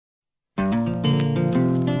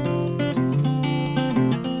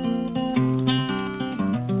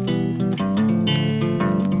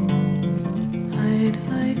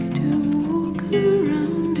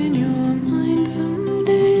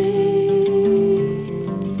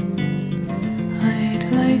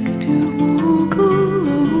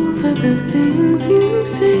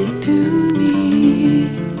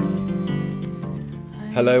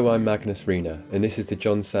Hello, I'm Magnus Rena, and this is the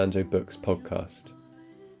John Sando Books podcast.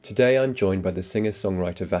 Today I'm joined by the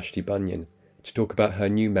singer-songwriter Vashti Bunyan to talk about her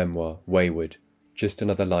new memoir, Wayward, Just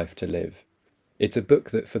Another Life to Live. It's a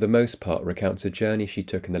book that for the most part recounts a journey she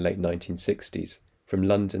took in the late 1960s, from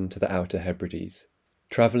London to the Outer Hebrides.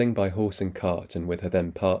 Travelling by horse and cart and with her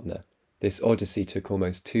then partner, this odyssey took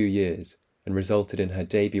almost 2 years and resulted in her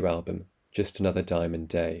debut album, Just Another Diamond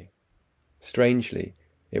Day. Strangely,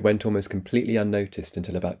 it went almost completely unnoticed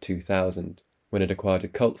until about 2000, when it acquired a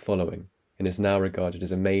cult following and is now regarded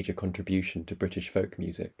as a major contribution to British folk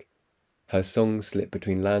music. Her songs slip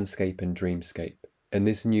between landscape and dreamscape, and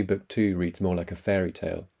this new book too reads more like a fairy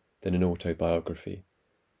tale than an autobiography.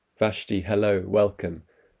 Vashti, hello, welcome,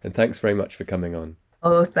 and thanks very much for coming on.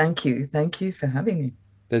 Oh, thank you. Thank you for having me.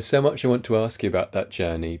 There's so much I want to ask you about that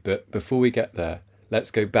journey, but before we get there, let's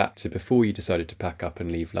go back to before you decided to pack up and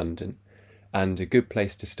leave London. And a good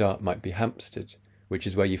place to start might be Hampstead, which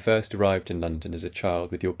is where you first arrived in London as a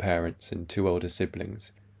child with your parents and 2 older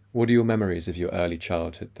siblings. What are your memories of your early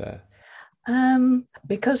childhood there?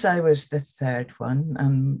 Because I was the third one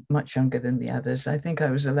and much younger than the others, I think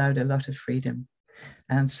I was allowed a lot of freedom.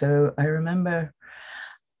 And so I remember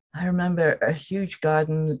a huge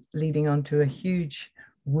garden leading onto a huge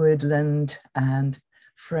woodland and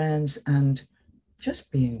friends and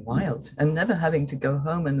just being wild and never having to go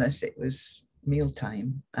home unless it was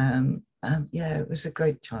mealtime. It was a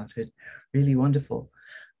great childhood, really wonderful,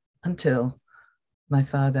 until my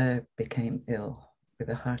father became ill with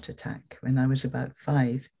a heart attack when I was about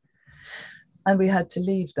 5. And we had to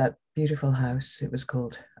leave that beautiful house, it was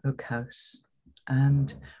called Oak House,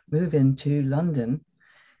 and move into London,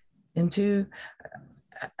 into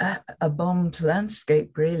a bombed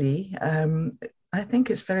landscape, really. I think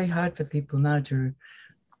it's very hard for people now to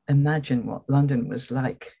imagine what London was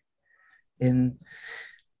like in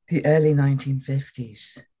the early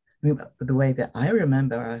 1950s. I mean, the way that I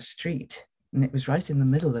remember our street, and it was right in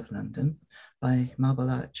the middle of London by Marble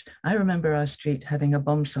Arch. I remember our street having a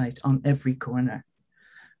bomb site on every corner,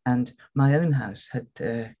 and my own house had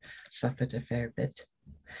suffered a fair bit.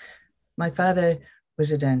 My father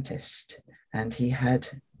was a dentist, and he had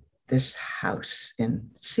this house in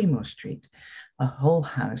Seymour Street, a whole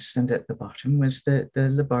house, and at the bottom was the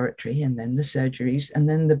laboratory and then the surgeries, and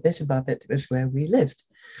then the bit above it was where we lived.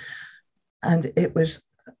 And it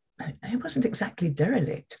wasn't exactly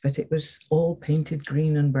derelict, but it was all painted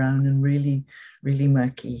green and brown and really, really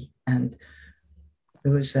murky. And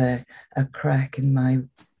there was a crack in my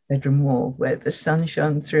bedroom wall where the sun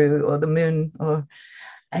shone through, or the moon, or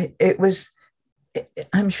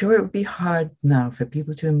I'm sure it would be hard now for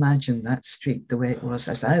people to imagine that street the way it was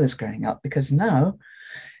as I was growing up, because now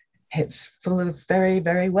it's full of very,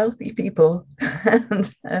 very wealthy people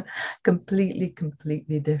and completely,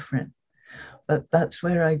 completely different. But that's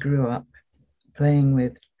where I grew up, playing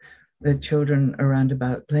with the children around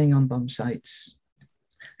about, playing on bomb sites.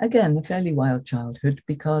 Again, a fairly wild childhood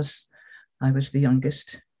because I was the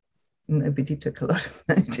youngest. Nobody took a lot of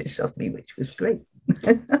notice of me, which was great.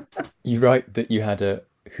 You write that you had a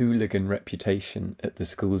hooligan reputation at the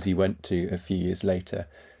schools you went to a few years later,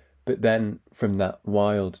 but then from that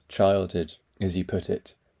wild childhood, as you put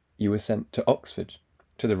it, you were sent to Oxford,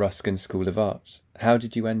 to the Ruskin School of Art. How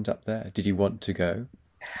did you end up there? Did you want to go?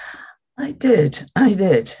 I did.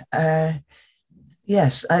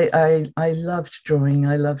 Yes, I loved drawing.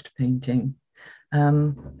 I loved painting.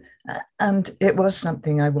 And it was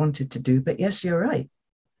something I wanted to do. But yes, you're right.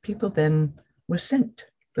 People then were sent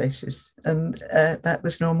places, and that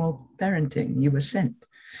was normal parenting. You were sent.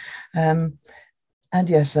 And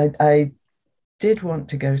yes, I did want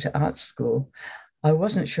to go to art school. I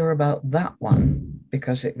wasn't sure about that one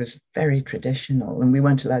because it was very traditional and we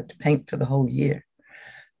weren't allowed to paint for the whole year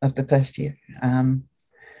of the first year.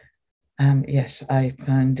 Yes, I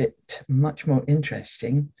found it much more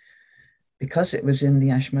interesting because it was in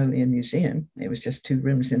the Ashmolean Museum. It was just 2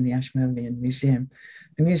 rooms in the Ashmolean Museum.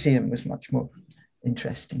 The museum was much more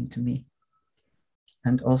interesting to me.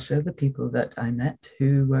 And also the people that I met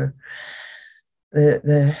who were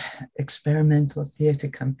the experimental theatre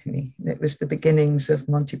company. It was the beginnings of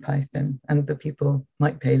Monty Python and the people,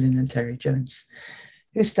 Mike Palin and Terry Jones,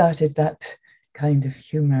 who started that kind of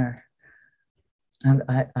humor. And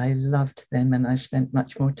I loved them, and I spent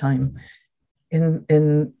much more time in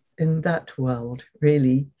that world,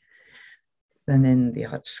 really, than in the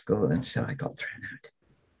art school. And so I got thrown out.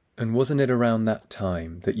 And wasn't it around that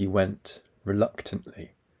time that you went,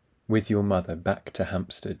 reluctantly, with your mother back to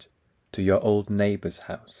Hampstead, to your old neighbour's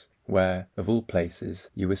house, where, of all places,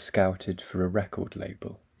 you were scouted for a record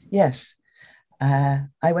label? Yes.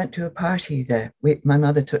 I went to a party there. My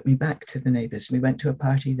mother took me back to the neighbours. We went to a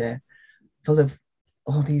party there full of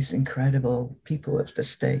all these incredible people at the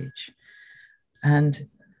stage. And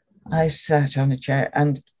I sat on a chair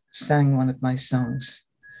and sang one of my songs,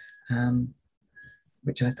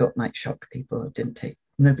 which I thought might shock people.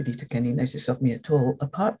 Nobody took any notice of me at all,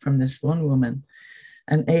 apart from this one woman,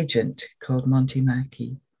 an agent called Monty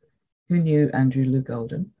Mackey, who knew Andrew Loog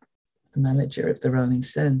Oldham, the manager of the Rolling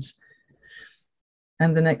Stones.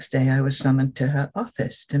 And the next day I was summoned to her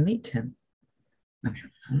office to meet him.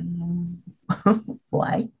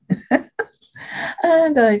 Why?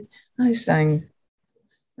 And I sang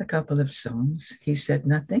a couple of songs. He said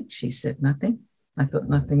nothing. She said nothing. I thought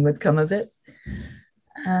nothing would come of it.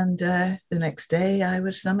 And the next day I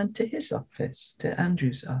was summoned to his office, to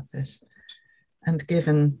Andrew's office, and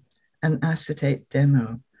given an acetate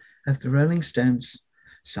demo of the Rolling Stones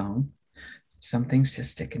song, Something's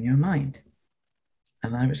Just Stick in Your Mind.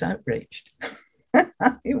 And I was outraged.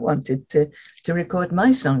 I wanted to record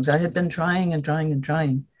my songs. I had been trying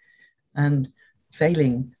and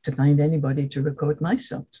failing to find anybody to record my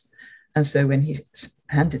songs. And so when he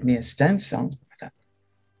handed me a Stones song, I thought,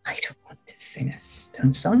 I don't want to sing a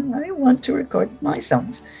Stones song. I want to record my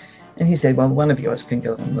songs. And he said, well, one of yours can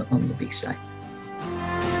go on the B-side.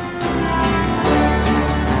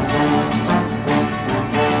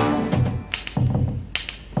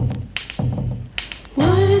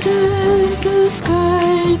 The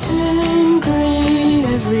sky turn grey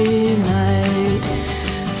every night,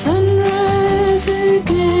 sunrise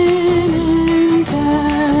again in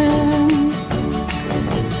time.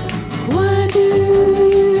 Why do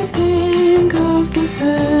you think of the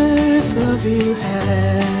first love you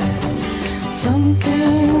had? Some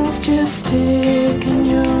things just stick in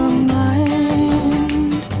your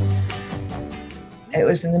mind. It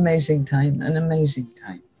was an amazing time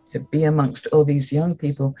to be amongst all these young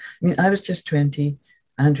people. I mean, I was just 20,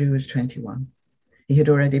 Andrew was 21. He had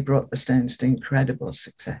already brought the Stones to incredible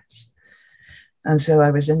success. And so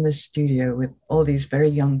I was in the studio with all these very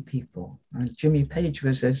young people. And Jimmy Page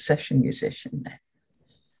was a session musician there.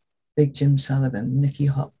 Big Jim Sullivan, Nicky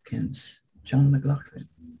Hopkins, John McLaughlin.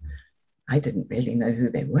 I didn't really know who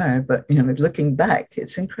they were, but looking back,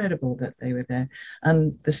 it's incredible that they were there.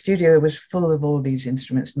 And the studio was full of all these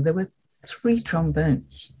instruments, and there were 3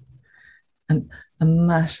 trombones. And a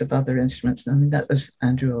mass of other instruments. I mean, that was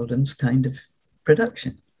Andrew Oldham's kind of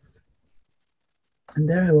production. And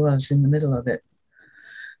there I was in the middle of it,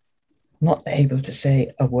 not able to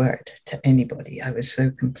say a word to anybody. I was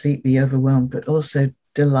so completely overwhelmed, but also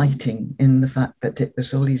delighting in the fact that it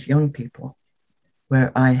was all these young people,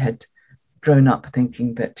 where I had grown up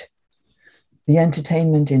thinking that the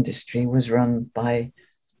entertainment industry was run by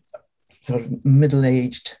sort of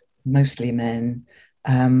middle-aged, mostly men,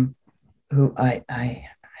 who I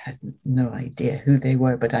had no idea who they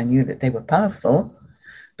were, but I knew that they were powerful.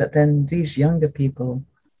 But then these younger people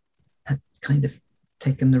had kind of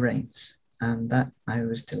taken the reins, and that I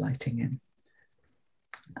was delighting in.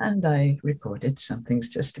 And I recorded Something's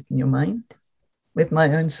Just Stick in Your Mind with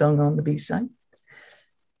my own song on the B-side.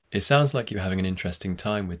 It sounds like you're having an interesting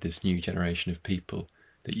time with this new generation of people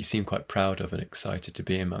that you seem quite proud of and excited to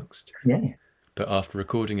be amongst. Yeah. But after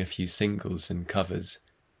recording a few singles and covers,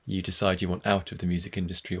 you decide you want out of the music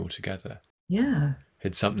industry altogether. Yeah.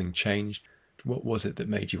 Had something changed? What was it that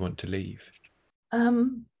made you want to leave?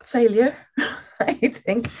 Failure. I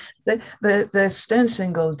think the Stone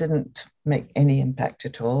single didn't make any impact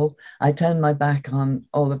at all. I turned my back on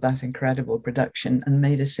all of that incredible production and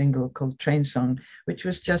made a single called Train Song, which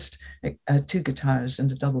was just 2 guitars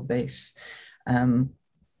and a double bass. And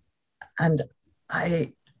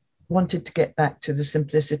I wanted to get back to the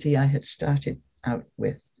simplicity I had started out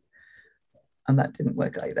with. And that didn't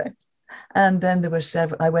work either. And then there were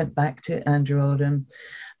I went back to Andrew Oldham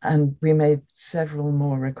and we made several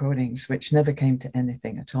more recordings, which never came to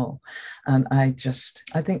anything at all. And I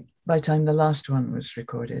think by the time the last one was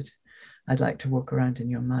recorded, I'd Like to Walk Around in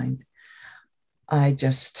Your Mind, I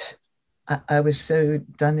was so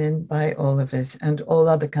done in by all of it and all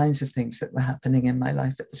other kinds of things that were happening in my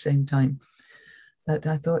life at the same time that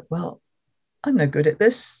I thought, well, I'm no good at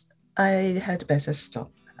this. I had better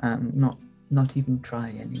stop and not even try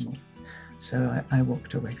anymore. So I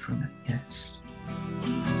walked away from it, yes.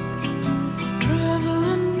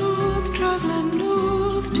 Traveling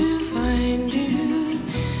north to find you.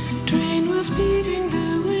 Train was beating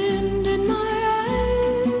the wind in my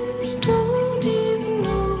eyes. Don't even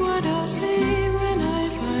know what I'll say when I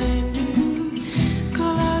find you.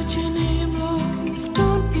 Call out your name, love,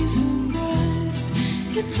 don't be surprised.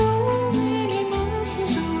 It's so many months and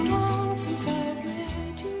so long since I've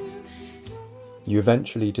met you. you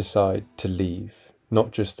eventually decide to leave,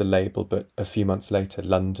 not just the label, but a few months later,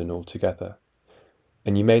 London altogether.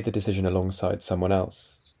 And you made the decision alongside someone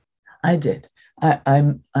else. I did.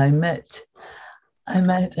 I met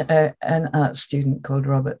an art student called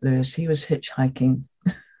Robert Lewis. He was hitchhiking,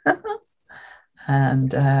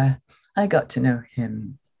 and I got to know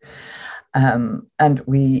him. And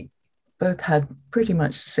we both had pretty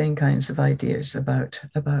much the same kinds of ideas about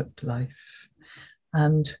life.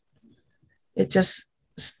 And it just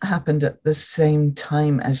happened at the same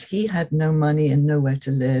time as he had no money and nowhere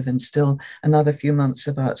to live, and still another few months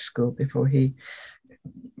of art school before he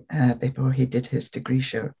did his degree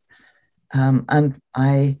show. And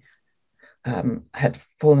I had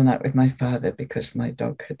fallen out with my father because my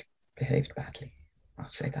dog had behaved badly. I'll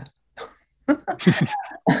say that.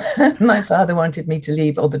 My father wanted me to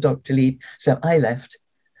leave, or the dog to leave, so I left.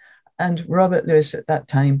 And Robert Lewis at that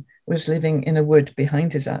time was living in a wood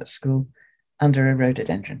behind his art school under a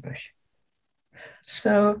rhododendron bush.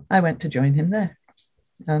 So I went to join him there.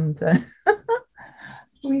 And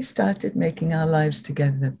we started making our lives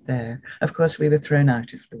together there. Of course, we were thrown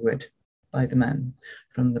out of the wood by the man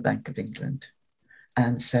from the Bank of England.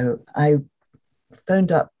 And so I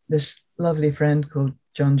phoned up this lovely friend called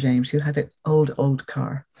John James, who had an old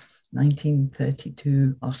car,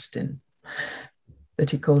 1932 Austin,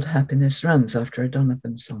 that he called Happiness Runs, after a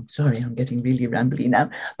Donovan song. Sorry, I'm getting really rambly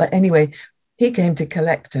now. But anyway, he came to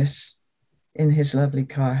collect us in his lovely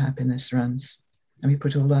car, Happiness Runs. And we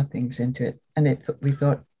put all our things into it. And we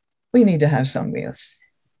thought, we need to have some wheels.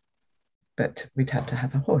 But we'd have to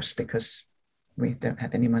have a horse because we don't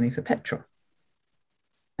have any money for petrol.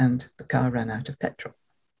 And the car ran out of petrol.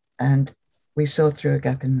 And we saw through a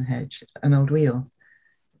gap in the hedge an old wheel.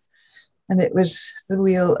 And it was the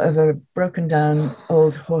wheel of a broken down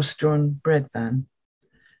old horse-drawn bread van.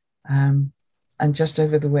 And just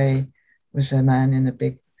over the way was a man in a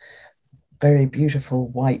big, very beautiful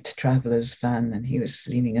white traveller's van, and he was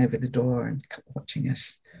leaning over the door and watching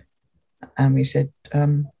us. And we said,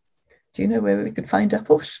 do you know where we could find a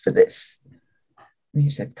horse for this? And he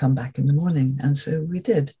said, come back in the morning. And so we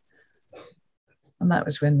did. And that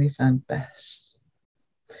was when we found Bess.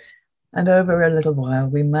 And over a little while,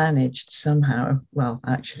 we managed somehow, well,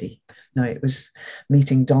 actually, no, it was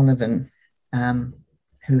meeting Donovan,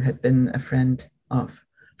 who had been a friends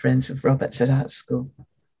of Robert's at art school.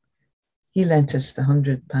 He lent us the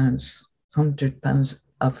 £100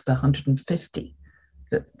 of the 150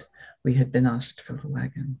 that we had been asked for the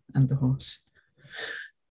wagon and the horse.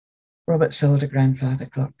 Robert sold a grandfather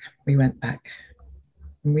clock. We went back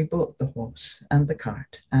and we bought the horse and the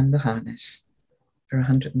cart and the harness for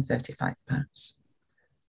 £135.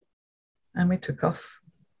 And we took off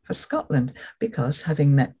for Scotland because,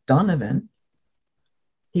 having met Donovan,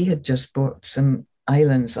 he had just bought some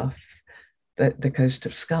islands off the coast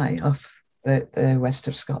of Skye, off the west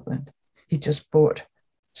of Scotland. He just bought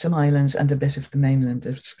some islands and a bit of the mainland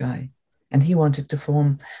of Skye. And he wanted to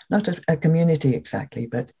form not a community exactly,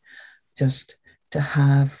 but just to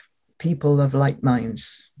have people of like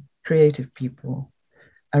minds, creative people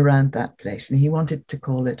around that place. And he wanted to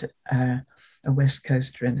call it a West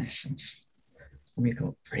Coast Renaissance. And we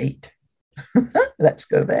thought, great, let's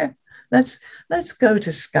go there. Let's go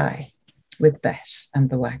to Skye with Bess and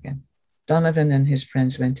the wagon. Donovan and his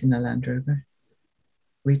friends went in the Land Rover.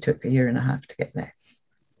 We took 1.5 years to get there.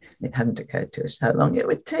 It hadn't occurred to us how long it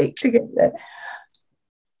would take to get there.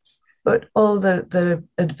 But all the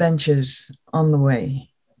adventures on the way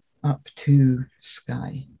up to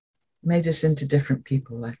Skye made us into different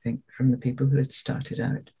people, I think, from the people who had started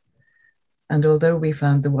out. And although we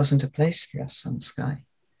found there wasn't a place for us on Skye,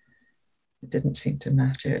 it didn't seem to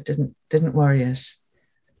matter. It didn't worry us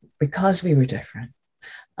because we were different.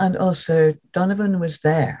 And also Donovan was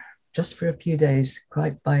there just for a few days,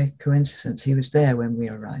 quite by coincidence. He was there when we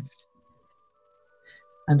arrived.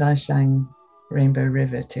 And I sang Rainbow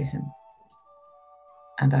River to him.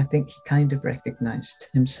 And I think he kind of recognized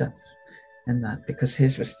himself in that, because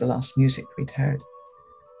his was the last music we'd heard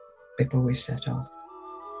before we set off.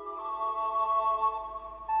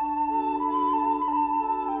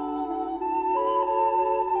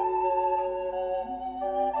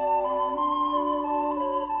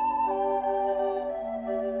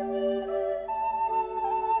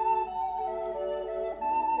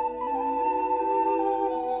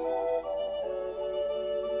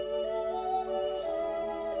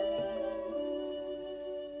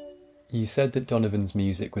 You said that Donovan's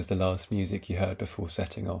music was the last music you heard before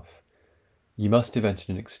setting off. You must have entered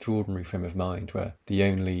an extraordinary frame of mind where the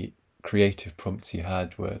only creative prompts you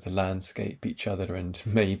had were the landscape, each other, and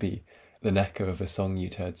maybe an echo of a song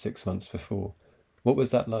you'd heard 6 months before. What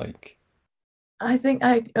was that like? I think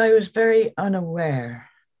I was very unaware,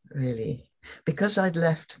 really, because I'd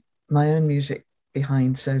left my own music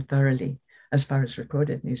behind so thoroughly as far as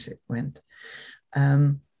recorded music went.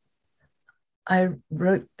 I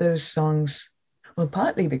wrote those songs, well,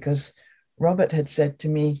 partly because Robert had said to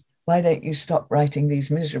me, why don't you stop writing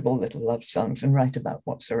these miserable little love songs and write about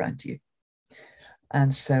what's around you?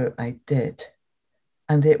 And so I did.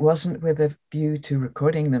 And it wasn't with a view to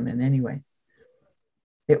recording them in any way.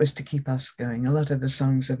 It was to keep us going. A lot of the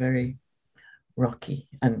songs are very rocky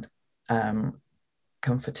and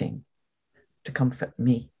comforting, to comfort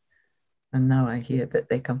me. And now I hear that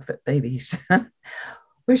they comfort babies,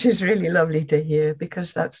 which is really lovely to hear,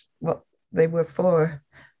 because that's what they were for.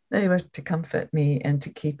 They were to comfort me and to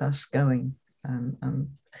keep us going. And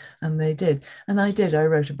they did. And I did. I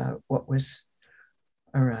wrote about what was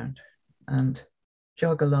around. And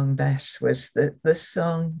Jog Along Bess was the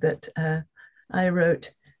song that I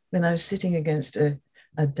wrote when I was sitting against a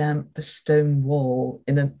damp stone wall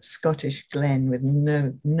in a Scottish glen with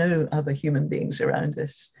no other human beings around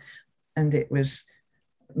us. And it was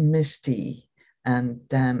misty and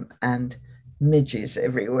damp and midges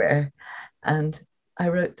everywhere. And I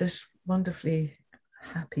wrote this wonderfully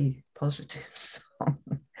happy, positive song.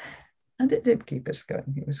 And it did keep us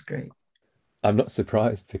going. It was great. I'm not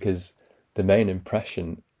surprised, because the main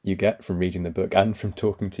impression you get from reading the book and from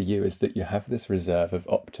talking to you is that you have this reserve of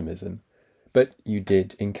optimism. But you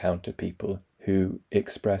did encounter people who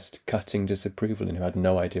expressed cutting disapproval and who had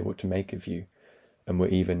no idea what to make of you and were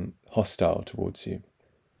even hostile towards you.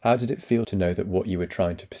 How did it feel to know that what you were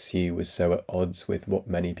trying to pursue was so at odds with what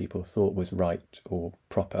many people thought was right or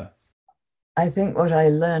proper? I think what I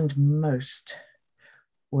learned most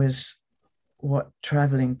was what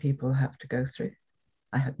traveling people have to go through.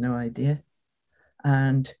 I had no idea.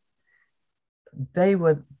 And they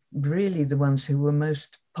were really the ones who were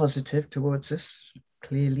most positive towards us,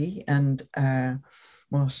 clearly, and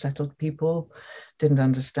more settled people didn't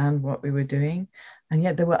understand what we were doing. And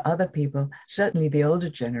yet there were other people, certainly the older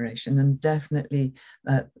generation, and definitely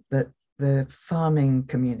the farming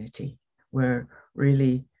community were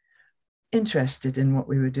really interested in what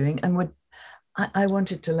we were doing. And I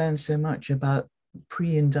wanted to learn so much about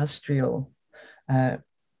pre-industrial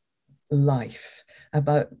life,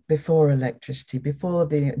 about before electricity, before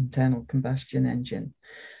the internal combustion engine.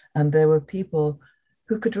 And there were people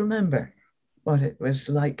who could remember what it was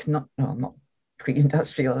like, not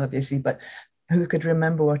pre-industrial, obviously, but who could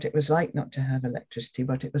remember what it was like not to have electricity,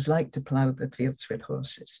 what it was like to plough the fields with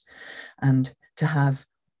horses, and to have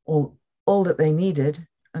all that they needed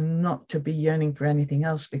and not to be yearning for anything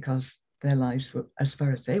else, because their lives were, as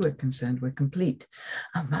far as they were concerned, were complete.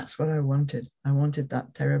 And that's what I wanted. I wanted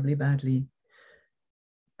that terribly badly.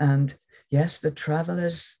 And yes, the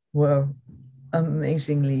travelers were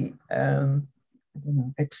amazingly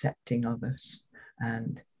accepting of us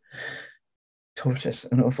and taught us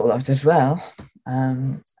an awful lot as well.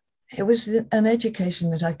 It was an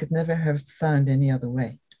education that I could never have found any other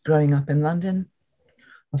way. Growing up in London,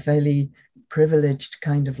 a fairly privileged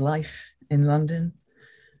kind of life in London,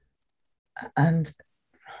 and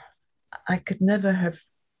I could never have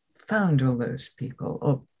found all those people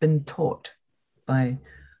or been taught by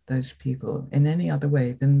those people in any other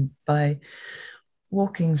way than by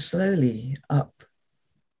walking slowly up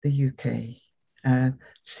the UK,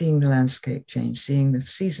 seeing the landscape change, seeing the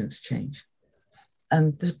seasons change,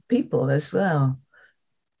 and the people as well.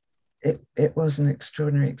 It was an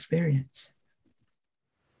extraordinary experience.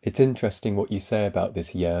 It's interesting what you say about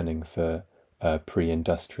this yearning for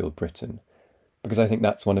pre-industrial Britain, because I think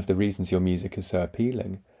that's one of the reasons your music is so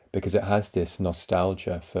appealing, because it has this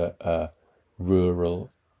nostalgia for a rural,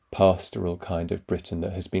 pastoral kind of Britain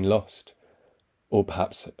that has been lost, or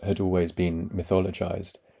perhaps had always been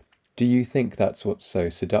mythologized. Do you think that's what's so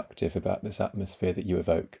seductive about this atmosphere that you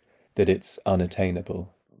evoke, that it's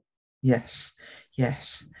unattainable? Yes,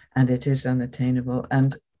 and it is unattainable.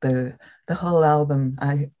 And the whole album,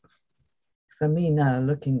 for me now,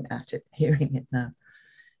 looking at it, hearing it now,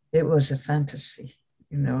 it was a fantasy,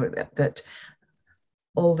 that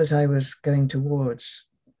all that I was going towards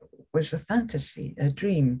was a fantasy, a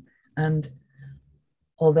dream. And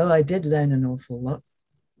although I did learn an awful lot,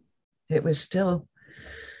 it was still,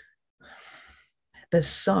 the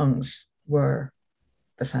songs were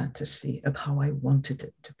the fantasy of how I wanted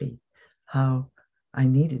it to be, how I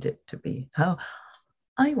needed it to be, how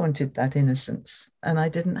I wanted that innocence and I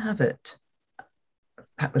didn't have it.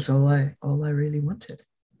 That was all I really wanted.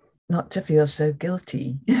 Not to feel so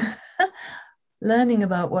guilty. Learning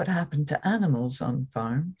about what happened to animals on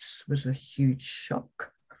farms was a huge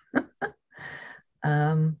shock.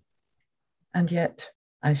 And yet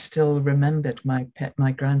I still remembered my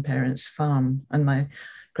grandparents' farm and my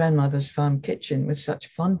grandmother's farm kitchen with such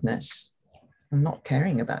fondness, and not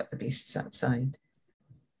caring about the beasts outside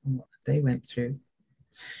and what they went through.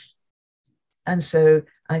 And so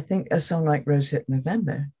I think a song like Rosehip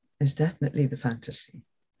November is definitely the fantasy.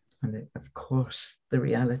 And of course, the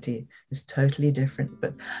reality is totally different,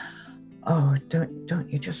 but oh, don't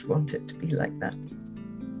you just want it to be like that?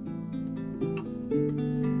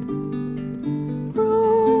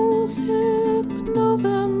 Rosehip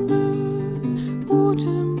November,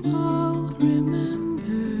 autumn I'll remember.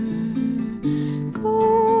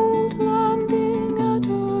 Cold landing at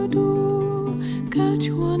our door,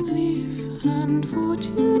 catch one leaf and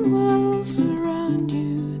fortune will surround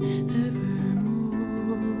you evermore.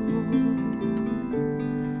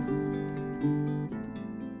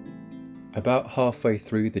 About halfway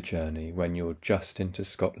through the journey, when you're just into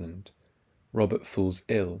Scotland, Robert falls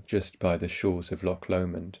ill just by the shores of Loch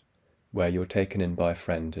Lomond, where you're taken in by a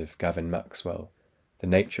friend of Gavin Maxwell, the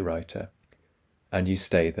nature writer, and you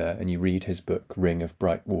stay there and you read his book Ring of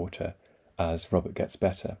Bright Water as Robert gets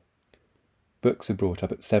better. Books are brought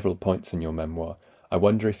up at several points in your memoir. I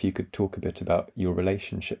wonder if you could talk a bit about your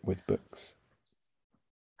relationship with books.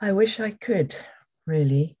 I wish I could,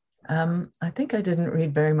 really. I think I didn't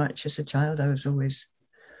read very much as a child. I was always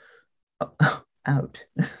out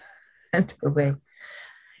and away.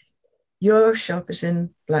 Your shop is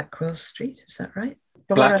in Blackwell Street, is that right?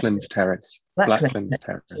 Blacklands Terrace. Blacklands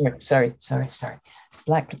Terrace. Sorry.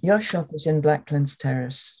 Your shop is in Blacklands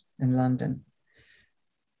Terrace in London.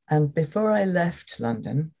 And before I left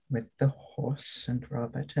London with the horse and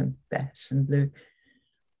Robert and Bess and Lou,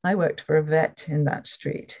 I worked for a vet in that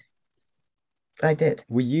street. I did.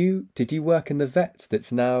 Did you work in the vet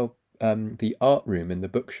that's now the art room in the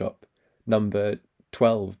bookshop, number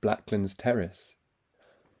 12 Blacklands Terrace?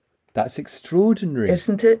 That's extraordinary.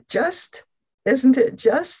 Isn't it just? Isn't it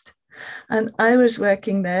just? And I was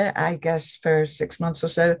working there, I guess, for 6 months or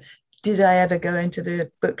so. Did I ever go into the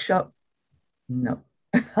bookshop? No.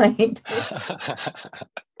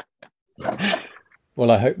 Well,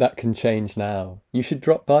 I hope that can change now. You should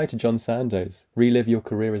drop by to John Sandoz, relive your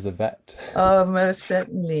career as a vet. Oh, most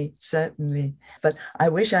certainly. But I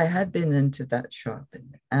wish I had been into that shop.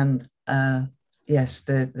 And yes,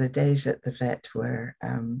 the days at the vet were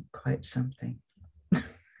quite something.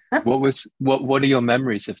 What are your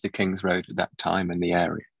memories of the King's Road at that time in the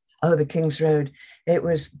area? Oh, the King's Road. It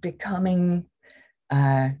was becoming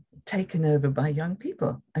taken over by young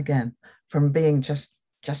people again, from being just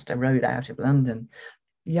a road out of London.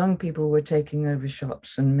 Young people were taking over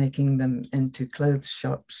shops and making them into clothes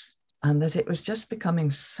shops, and that it was just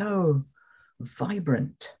becoming so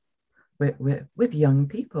vibrant with young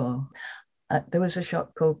people. There was a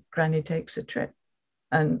shop called Granny Takes a Trip,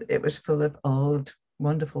 and it was full of old,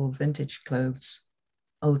 wonderful vintage clothes,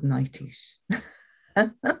 old nighties,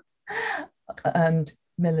 and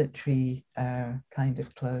military kind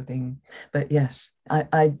of clothing. But yes,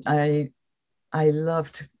 I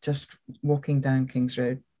loved just walking down King's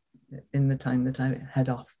Road in the time that I head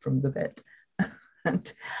off from the vet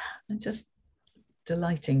and just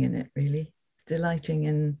delighting in it, really. Delighting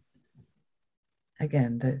in,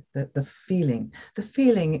 again, the feeling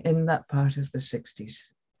in that part of the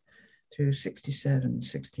 60s through 67,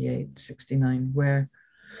 68, 69, where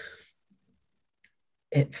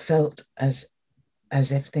it felt as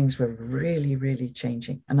if things were really, really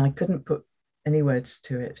changing. And I couldn't put any words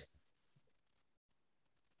to it,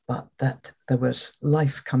 but that there was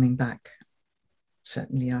life coming back,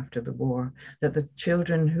 certainly after the war, that the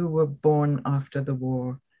children who were born after the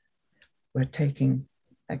war were taking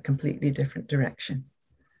a completely different direction.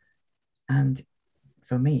 And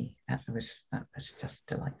for me, that was just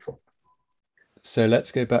delightful. So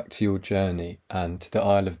let's go back to your journey and to the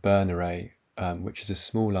Isle of Berneray, which is a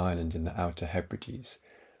small island in the Outer Hebrides.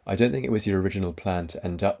 I don't think it was your original plan to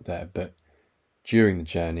end up there, but during the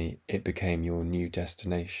journey, it became your new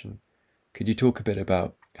destination. Could you talk a bit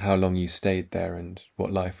about how long you stayed there and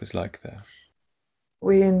what life was like there?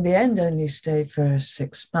 We, in the end, only stayed for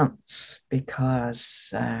 6 months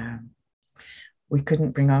because we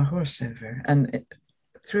couldn't bring our horse over. And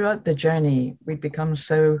throughout the journey, we'd become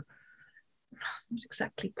so, not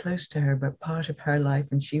exactly close to her, but part of her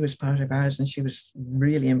life, and she was part of ours, and she was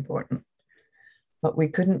really important. But we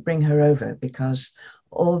couldn't bring her over because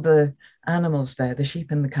all the animals there, the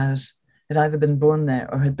sheep and the cows, had either been born there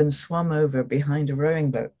or had been swum over behind a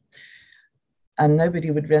rowing boat. And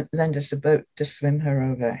nobody would lend us a boat to swim her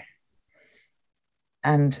over.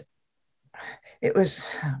 And it was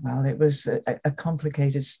a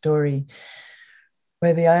complicated story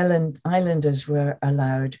where the islanders were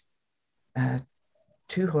allowed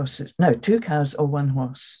two cows or one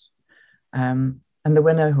horse. And there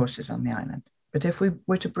were no horses on the island. But if we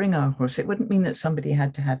were to bring our horse, it wouldn't mean that somebody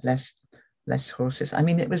had to have less horses. I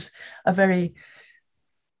mean, it was a very,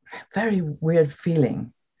 very weird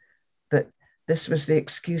feeling that this was the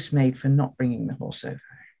excuse made for not bringing the horse over.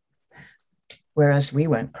 Whereas we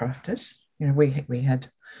weren't crofters. You know, we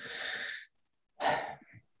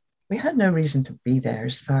had no reason to be there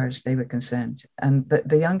as far as they were concerned. And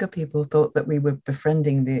the younger people thought that we were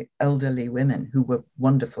befriending the elderly women who were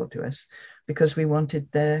wonderful to us because we wanted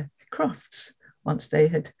their crofts once they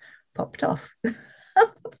had popped off.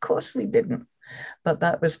 Of course we didn't. But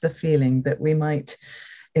that was the feeling, that we might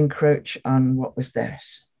encroach on what was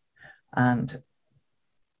theirs. And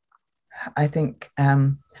I think,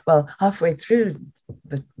 halfway through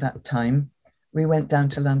that time, we went down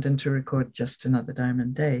to London to record Just Another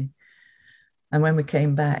Diamond Day. And when we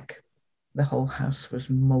came back, the whole house was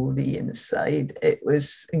moldy inside. It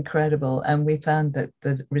was incredible. And we found that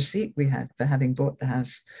the receipt we had for having bought the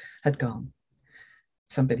house had gone.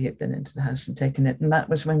 Somebody had been into the house and taken it. And that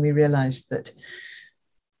was when we realized that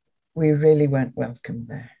we really weren't welcome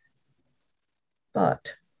there.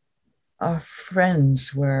 But our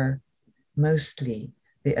friends were mostly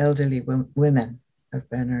the elderly women of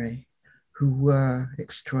Berneray, who were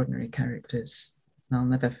extraordinary characters. And I'll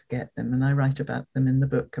never forget them. And I write about them in the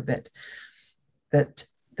book a bit, that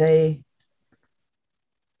they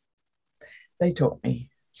taught me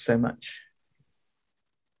so much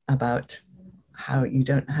about how you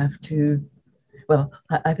don't have to,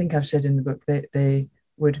 I think I've said in the book that they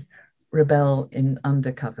would rebel in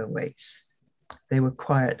undercover ways. They were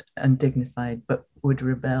quiet and dignified, but would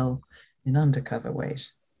rebel in undercover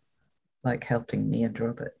ways, like helping me and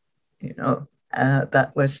Robert. You know,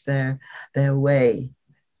 that was their way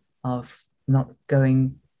of not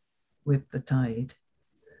going with the tide.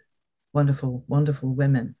 Wonderful, wonderful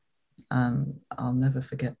women. I'll never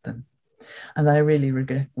forget them. And I really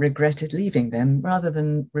regretted leaving them. Rather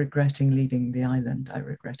than regretting leaving the island, I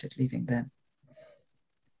regretted leaving them.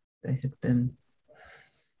 They had been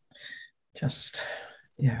just,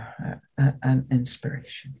 an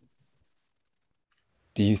inspiration.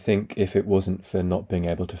 Do you think if it wasn't for not being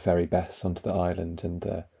able to ferry Bess onto the island and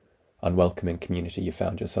the unwelcoming community you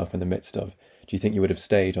found yourself in the midst of, do you think you would have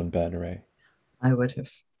stayed on Berneray? I would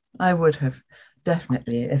have,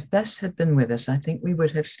 definitely. If Bess had been with us, I think we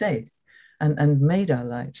would have stayed and made our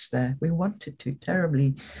lives there. We wanted to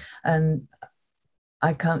terribly. And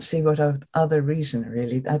I can't see what other reason,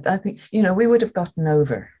 really. I think, we would have gotten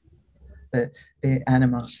over the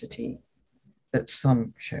animosity that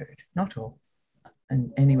some showed, not all.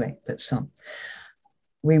 And anyway, but some.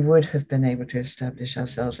 We would have been able to establish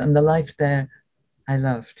ourselves. And the life there, I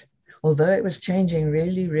loved. Although it was changing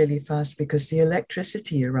really, really fast because the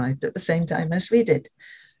electricity arrived at the same time as we did.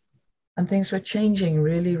 And things were changing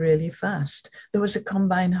really, really fast. There was a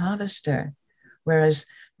combine harvester, whereas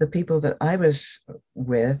the people that I was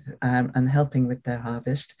with and helping with their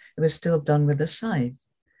harvest, it was still done with a scythe.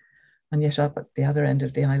 And yet up at the other end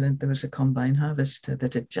of the island, there was a combine harvester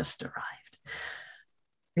that had just arrived.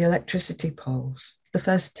 The electricity poles, the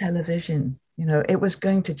first television, it was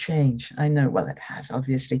going to change. I know, well, it has,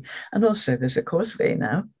 obviously. And also there's a causeway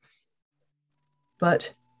now.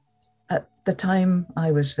 But at the time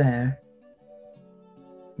I was there,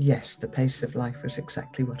 yes, the pace of life was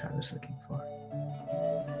exactly what I was looking for.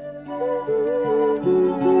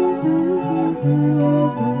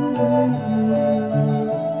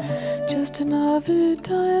 Just another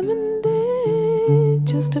diamond day,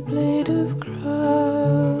 just a blade of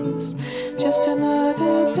grass, just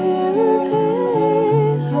another bale of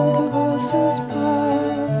hay, and the horses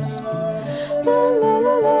pass. La la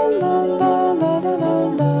la la la la la la la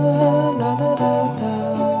la la la la.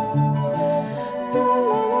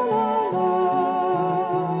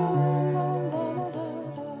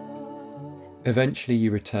 Eventually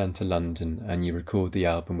you return to London and you record the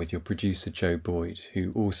album with your producer Joe Boyd,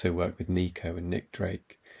 who also worked with Nico and Nick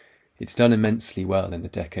Drake. It's done immensely well in the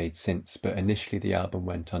decades since, but initially the album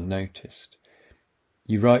went unnoticed.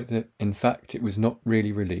 You write that, in fact, it was not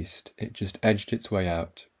really released, it just edged its way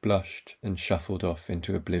out, blushed and shuffled off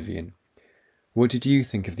into oblivion. What did you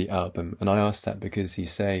think of the album? And I ask that because you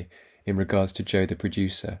say, in regards to Joe the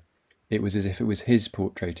producer, it was as if it was his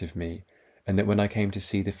portrait of me, and that when I came to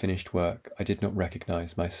see the finished work, I did not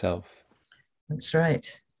recognise myself. That's right.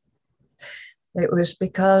 It was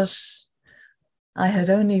because I had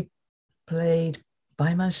only played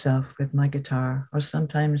by myself with my guitar, or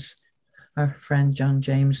sometimes our friend John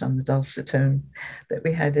James on the dulcetone that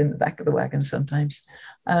we had in the back of the wagon sometimes.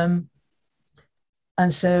 And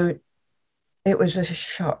so it was a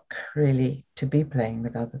shock, really, to be playing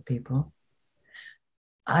with other people.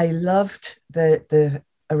 I loved the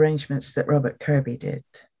arrangements that Robert Kirby did.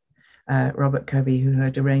 Robert Kirby, who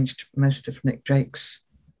had arranged most of Nick Drake's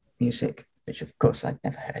music, which of course I'd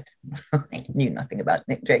never heard. I knew nothing about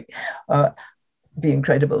Nick Drake, or the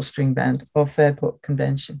Incredible String Band, or Fairport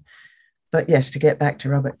Convention. But yes, to get back to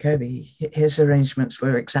Robert Kirby, his arrangements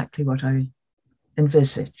were exactly what I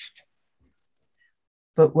envisaged.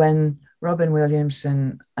 But when Robin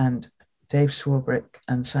Williamson and Dave Swarbrick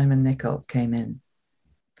and Simon Nicol came in,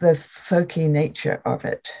 the folky nature of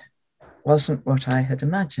it wasn't what I had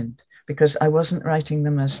imagined, because I wasn't writing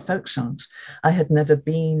them as folk songs. I had never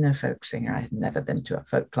been a folk singer. I had never been to a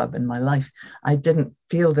folk club in my life. I didn't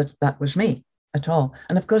feel that that was me at all.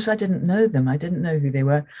 And of course, I didn't know them. I didn't know who they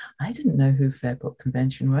were. I didn't know who Fairport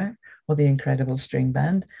Convention were or the Incredible String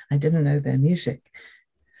Band. I didn't know their music.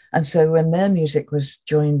 And so when their music was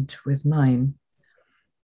joined with mine,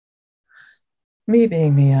 me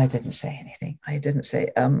being me, I didn't say anything. I didn't say,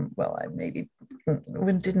 well, I maybe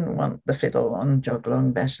didn't want the fiddle on Jog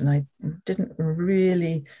Long best, and I didn't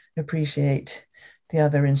really appreciate the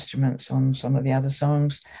other instruments on some of the other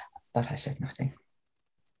songs, but I said nothing.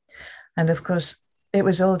 And of course, it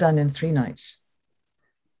was all done in 3 nights.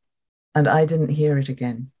 And I didn't hear it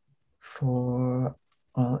again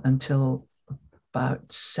until about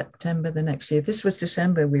September the next year. This was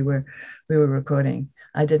December we were recording.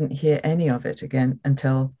 I didn't hear any of it again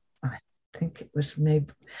until I think it was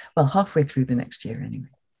halfway through the next year anyway.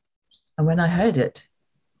 And when I heard it,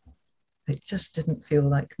 it just didn't feel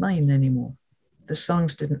like mine anymore. The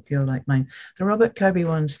songs didn't feel like mine. The Robert Kirby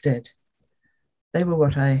ones did. They were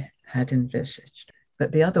what I had envisaged.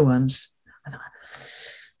 But the other ones,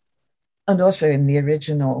 and also in the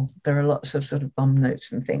original, there are lots of sort of bomb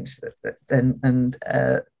notes and things and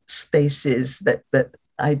spaces that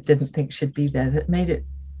I didn't think should be there, that made it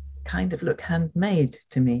kind of look handmade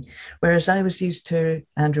to me. Whereas I was used to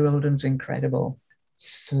Andrew Oldham's incredible,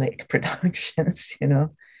 slick productions, you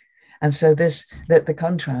know. And so the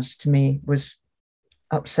contrast to me was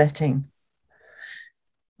upsetting.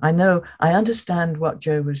 I understand what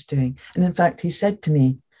Joe was doing. And in fact, he said to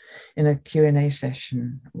me in a Q&A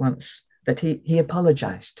session once that he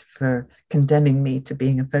apologized for condemning me to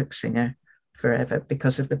being a folk singer forever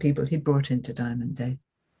because of the people he brought into Diamond Day.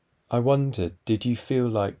 I wondered, did you feel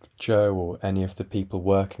like Joe or any of the people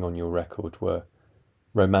working on your record were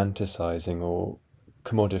romanticising or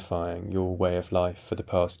commodifying your way of life for the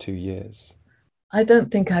past 2 years? I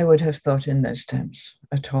don't think I would have thought in those terms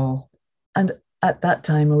at all. And at that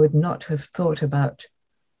time, I would not have thought about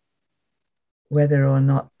whether or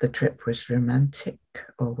not the trip was romantic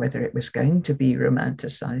or whether it was going to be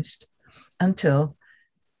romanticized until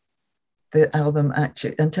the album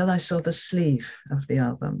until I saw the sleeve of the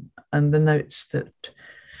album and the notes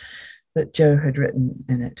that Joe had written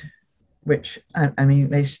in it, which, I mean,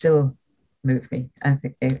 they still move me. I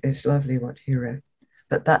think it's lovely what he wrote.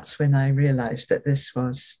 But that's when I realized that this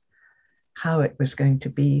was how it was going to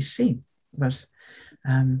be seen, was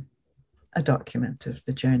a document of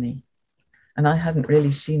the journey. And I hadn't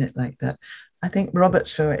really seen it like that. I think Robert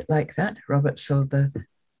saw it like that. Robert saw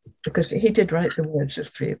because he did write the words of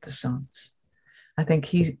 3 of the songs. I think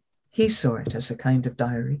he saw it as a kind of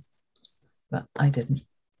diary, but I didn't.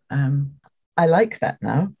 I like that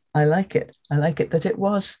now. I like it. I like it that it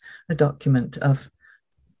was a document of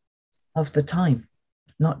the time,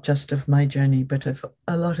 not just of my journey, but of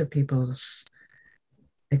a lot of people's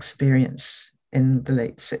experience in the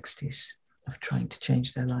late 60s of trying to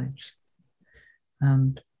change their lives.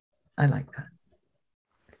 And I like that.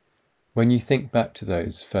 When you think back to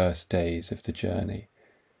those first days of the journey,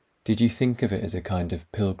 did you think of it as a kind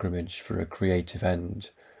of pilgrimage for a creative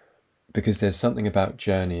end? Because there's something about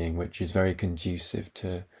journeying which is very conducive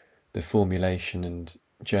to the formulation and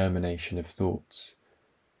germination of thoughts.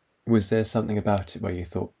 Was there something about it where you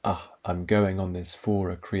thought, I'm going on this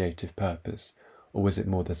for a creative purpose? Or was it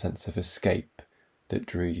more the sense of escape that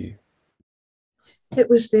drew you? It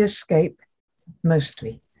was the escape,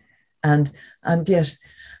 mostly. And yes,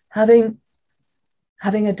 having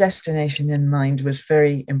a destination in mind was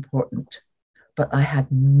very important, but I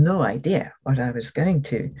had no idea what I was going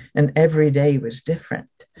to, and every day was different.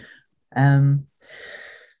 And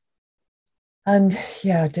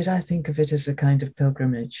yeah, did I think of it as a kind of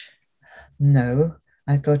pilgrimage? No,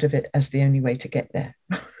 I thought of it as the only way to get there.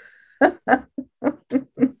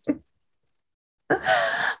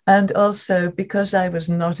 And also because I was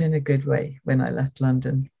not in a good way when I left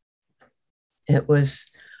London, it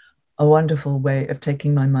was a wonderful way of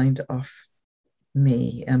taking my mind off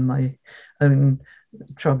me and my own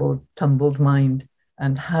troubled, tumbled mind,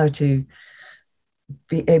 and how to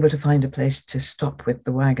be able to find a place to stop with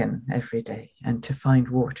the wagon every day, and to find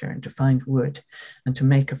water, and to find wood, and to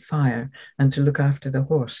make a fire, and to look after the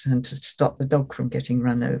horse, and to stop the dog from getting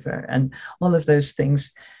run over, and all of those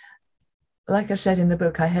things. Like I've said in the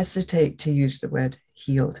book, I hesitate to use the word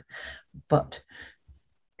healed, but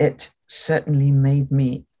it certainly made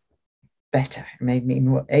me better, made me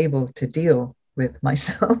more able to deal with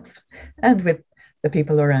myself and with the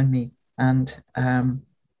people around me. And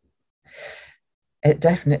it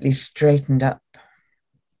definitely straightened up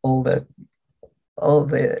all the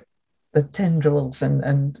tendrils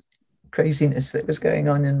and craziness that was going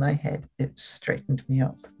on in my head. It straightened me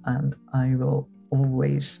up, and I will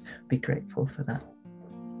always be grateful for that.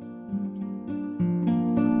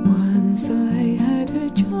 Once I had a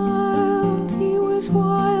child, he was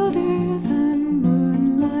wilder than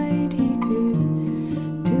moonlight. He could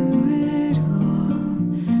do it all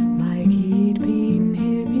like he'd been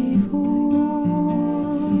here before.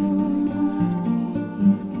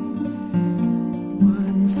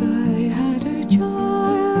 Once I had a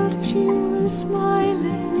child, if she was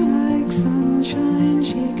smiling like sunshine,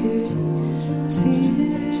 she could see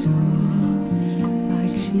it all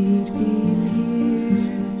like she'd been here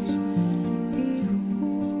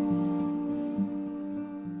before.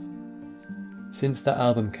 Since that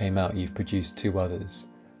album came out, you've produced 2 others,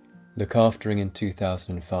 Look Aftering in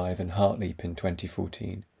 2005 and Heartleap in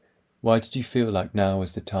 2014. Why did you feel like now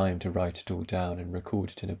was the time to write it all down and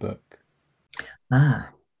record it in a book?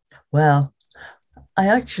 Well, I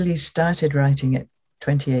actually started writing it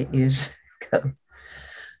 28 years ago,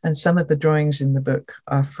 and some of the drawings in the book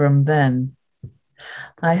are from then.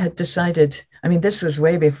 I had decided, I mean, this was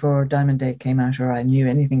way before Diamond Day came out, or I knew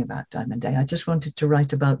anything about Diamond Day. I just wanted to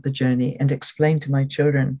write about the journey and explain to my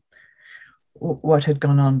children what had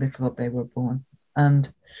gone on before they were born.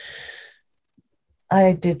 And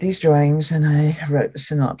I did these drawings, and I wrote the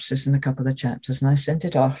synopsis in a couple of chapters, and I sent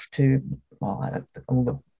it off to all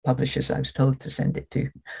the publishers I was told to send it to.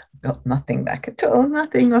 Got nothing back at all,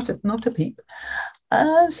 nothing, not a peep.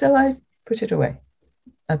 So I put it away.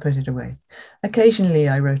 Occasionally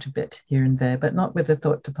I wrote a bit here and there, but not with a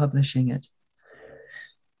thought to publishing it.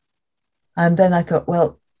 And then I thought,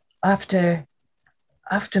 well, after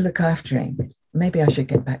Look Aftering, maybe I should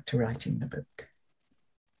get back to writing the book,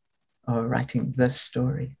 or writing the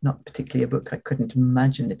story. Not particularly a book. I couldn't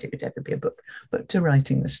imagine that it would ever be a book, but to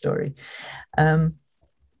writing the story.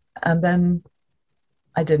 And then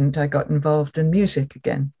I didn't. I got involved in music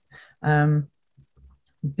again.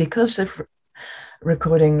 Because of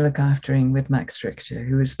recording Look Aftering with Max Richter,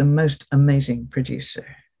 who is the most amazing producer,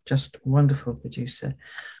 just wonderful producer.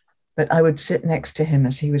 But I would sit next to him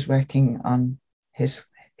as he was working on his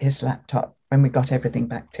laptop when we got everything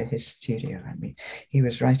back to his studio. And he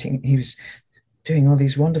was doing all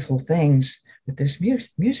these wonderful things with this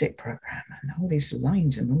music program, and all these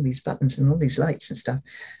lines and all these buttons and all these lights and stuff.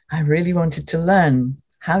 I really wanted to learn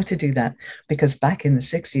how to do that, because back in the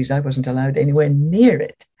 60s, I wasn't allowed anywhere near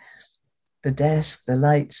it. The desk, the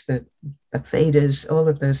lights, the faders, all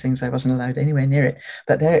of those things, I wasn't allowed anywhere near it.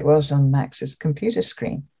 But there it was on Max's computer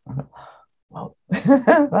screen. I thought, wow,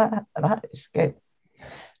 that is good.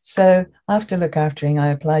 So after Look Aftering, I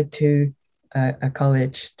applied to a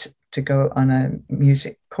college to go on a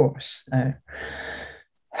music course. And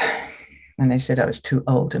they said I was too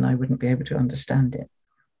old and I wouldn't be able to understand it.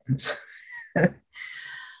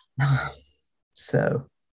 So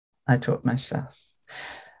I taught myself.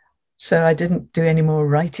 So I didn't do any more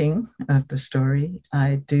writing of the story.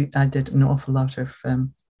 I did an awful lot of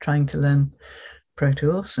trying to learn Pro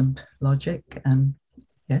Tools and Logic. And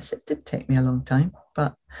yes, it did take me a long time,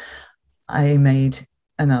 but I made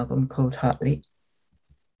an album called Heartleap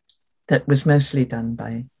that was mostly done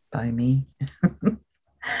by me.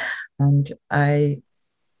 And I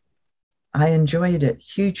enjoyed it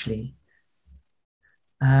hugely.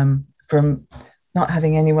 From not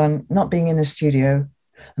having anyone, not being in a studio,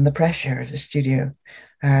 and the pressure of the studio,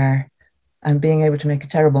 and being able to make a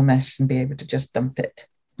terrible mess and be able to just dump it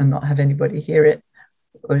and not have anybody hear it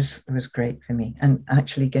was great for me. And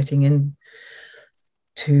actually getting in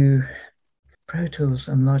to Pro Tools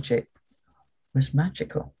and Logic was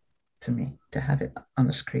magical to me, to have it on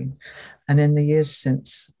a screen. And in the years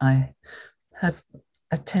since, I have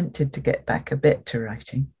attempted to get back a bit to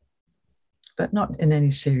writing, but not in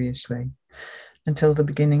any serious way, until the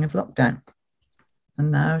beginning of lockdown. And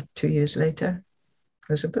now, 2 years later,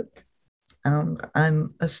 there's a book.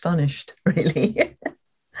 I'm astonished, really.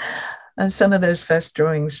 And some of those first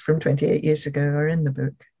drawings from 28 years ago are in the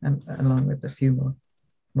book, along with a few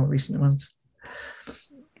more recent ones.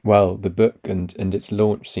 Well, the book and its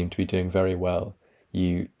launch seem to be doing very well.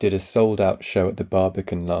 You did a sold-out show at the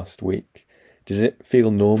Barbican last week. Does it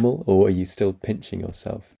feel normal, or are you still pinching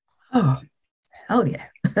yourself? Oh, hell yeah.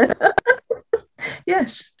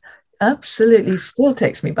 Yes, absolutely. Still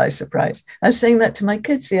takes me by surprise. I was saying that to my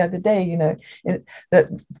kids the other day,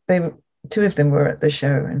 that two of them were at the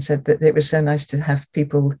show and said that it was so nice to have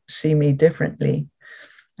people see me differently.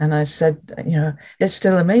 And I said, it's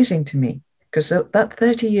still amazing to me, because that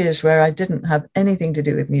 30 years where I didn't have anything to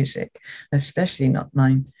do with music, especially not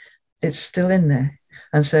mine, it's still in there.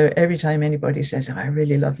 And so every time anybody says, I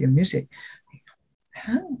really love your music,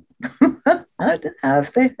 how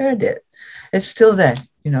have they heard it? It's still there,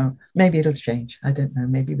 maybe it'll change. I don't know.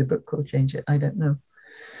 Maybe the book will change it. I don't know.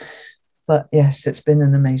 But yes, it's been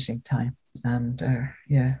an amazing time. And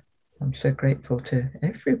I'm so grateful to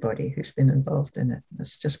everybody who's been involved in it.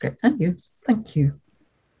 It's just great. And you. Thank you.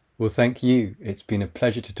 Well, thank you. It's been a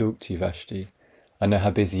pleasure to talk to you, Vashti. I know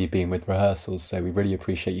how busy you've been with rehearsals, so we really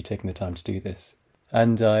appreciate you taking the time to do this.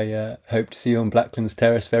 And I hope to see you on Blacklands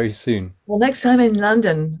Terrace very soon. Well, next time in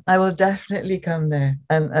London, I will definitely come there.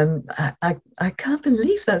 And I can't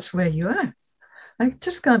believe that's where you are. I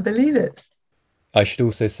just can't believe it. I should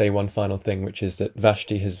also say one final thing, which is that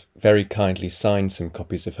Vashti has very kindly signed some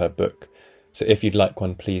copies of her book. So if you'd like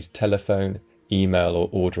one, please telephone, email or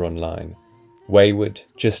order online. Wayward,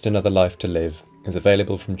 Just Another Life to Live is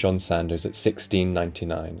available from John Sandoz at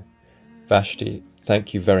 $16.99. Vashti,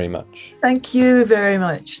 thank you very much. Thank you very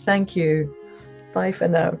much. Thank you. Bye for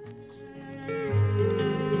now.